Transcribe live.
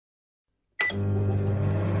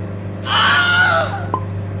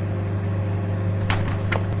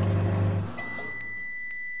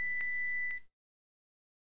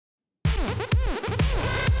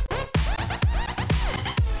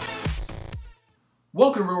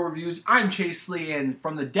Welcome to Real Reviews. I'm Chase Lee, and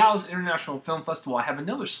from the Dallas International Film Festival, I have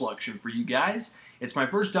another selection for you guys. It's my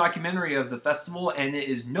first documentary of the festival, and it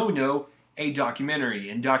is No, a documentary.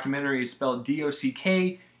 And documentary is spelled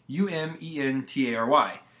D-O-C-K-U-M-E-N-T-A-R-Y.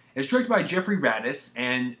 It's directed by Jeffrey Radis,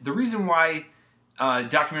 and the reason why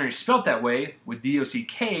documentary is spelled that way, with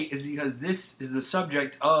D-O-C-K, is because this is the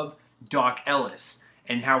subject of Doc Ellis,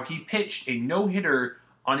 and how he pitched a no-hitter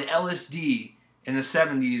on LSD in the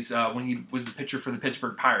 70s when he was the pitcher for the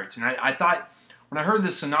Pittsburgh Pirates. And I thought, when I heard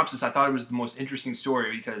this synopsis, I thought it was the most interesting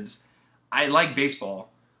story because I like baseball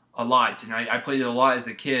a lot, and I played it a lot as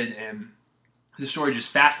a kid, and the story just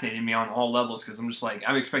fascinated me on all levels because I'm just like,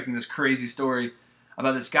 I'm expecting this crazy story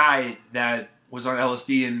about this guy that was on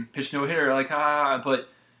LSD and pitched no-hitter, but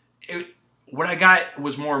what I got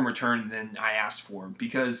was more in return than I asked for,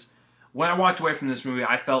 because when I walked away from this movie,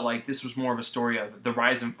 I felt like this was more of a story of the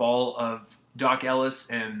rise and fall of Doc Ellis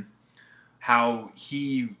and how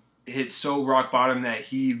he hit so rock bottom that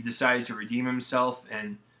he decided to redeem himself,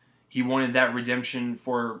 and he wanted that redemption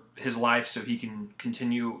for his life so he can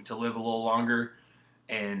continue to live a little longer.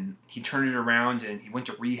 And he turned it around, and he went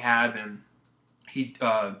to rehab, and he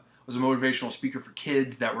was a motivational speaker for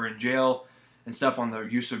kids that were in jail and stuff on the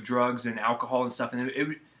use of drugs and alcohol and stuff.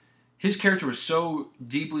 And his character was so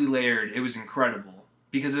deeply layered, it was incredible.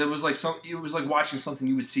 Because it was like watching something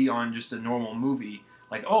you would see on just a normal movie.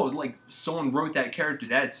 Like, oh, like someone wrote that character.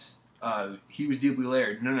 He was deeply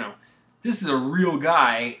layered. No. This is a real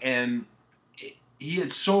guy, and he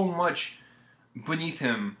had so much beneath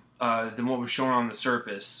him than what was shown on the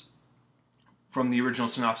surface from the original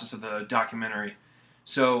synopsis of the documentary.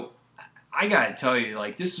 So, I gotta tell you,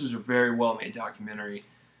 like, this was a very well-made documentary.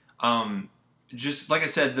 Just like I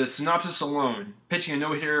said, the synopsis alone, pitching a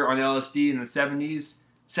no-hitter on LSD in the 70s,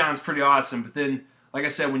 sounds pretty awesome. But then, like I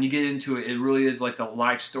said, when you get into it, it really is like the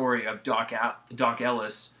life story of Doc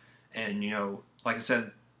Ellis. And, like I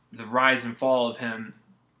said, the rise and fall of him,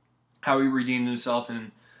 how he redeemed himself.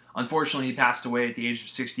 And unfortunately, he passed away at the age of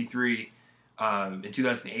 63 in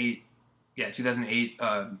 2008. Yeah, 2008,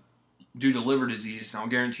 due to liver disease. And I'll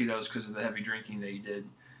guarantee that was because of the heavy drinking that he did.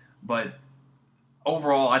 But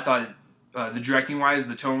overall, I thought the directing-wise,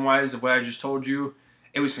 the tone-wise of what I just told you,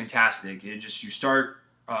 it was fantastic. You start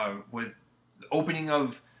with the opening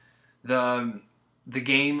of the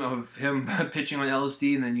game of him pitching on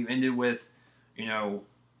LSD, and then you ended with,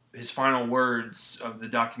 his final words of the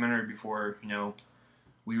documentary before,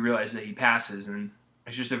 we realize that he passes. And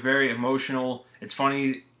it's just a very emotional, it's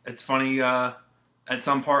funny at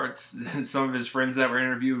some parts. Some of his friends that were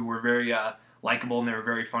interviewed were very likable, and they were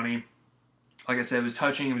very funny. Like I said, it was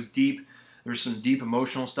touching, it was deep. There was some deep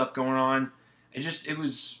emotional stuff going on.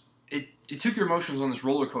 It took your emotions on this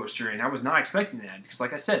roller coaster, and I was not expecting that because,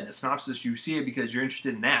 like I said, the synopsis, you see it because you're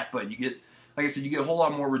interested in that, but you get a whole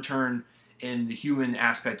lot more return in the human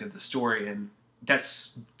aspect of the story, and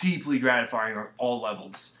that's deeply gratifying on all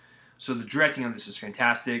levels. So the directing on this is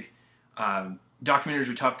fantastic. Documentaries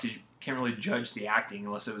are tough because you can't really judge the acting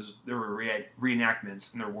unless there were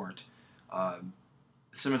reenactments, and there weren't.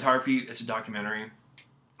 Cinematography, it's a documentary.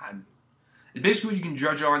 Basically, what you can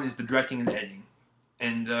judge on is the directing and the editing.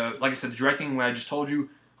 And like I said, the directing, what I just told you,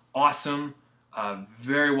 awesome.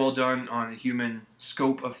 Very well done on the human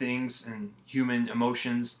scope of things and human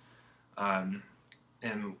emotions. And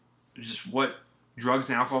just what drugs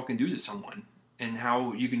and alcohol can do to someone. And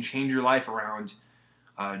how you can change your life around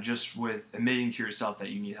just with admitting to yourself that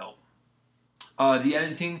you need help. The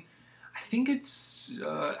editing, I think it's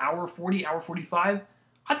hour 40, hour 45.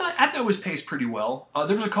 I thought it was paced pretty well.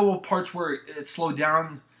 There was a couple of parts where it slowed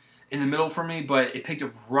down in the middle for me, but it picked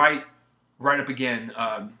up right up again.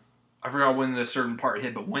 I forgot when the certain part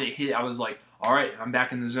hit, but when it hit, I was like, all right, I'm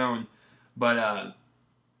back in the zone. But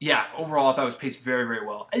yeah, overall, I thought it was paced very, very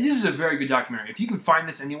well. And this is a very good documentary. If you can find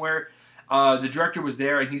this anywhere, the director was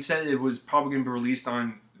there, and he said it was probably going to be released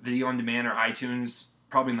on video on demand or iTunes,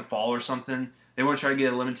 probably in the fall or something. They want to try to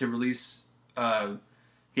get a limited release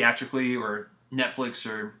theatrically or Netflix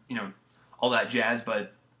or, all that jazz.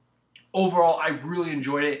 But overall, I really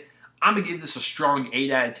enjoyed it. I'm going to give this a strong 8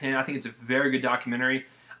 out of 10. I think it's a very good documentary.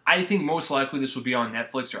 I think most likely this will be on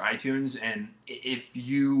Netflix or iTunes. And if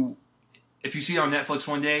you see it on Netflix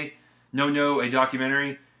one day, No, a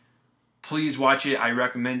documentary, please watch it. I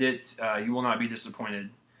recommend it. You will not be disappointed.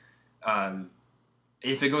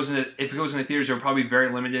 If it goes into theaters, they're probably very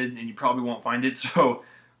limited, and you probably won't find it. So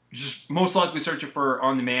just most likely search it for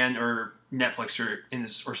on demand or Netflix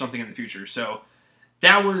or something in the future. So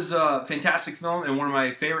that was a fantastic film and one of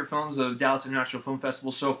my favorite films of Dallas International Film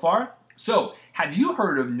Festival so far. So have you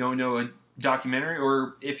heard of No, a documentary?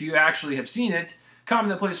 Or if you actually have seen it, comment in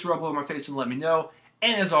the place right below my face and let me know.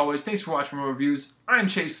 And as always, thanks for watching my reviews. I'm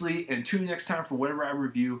Chase Lee, and tune in next time for whatever I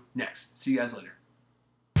review next. See you guys later.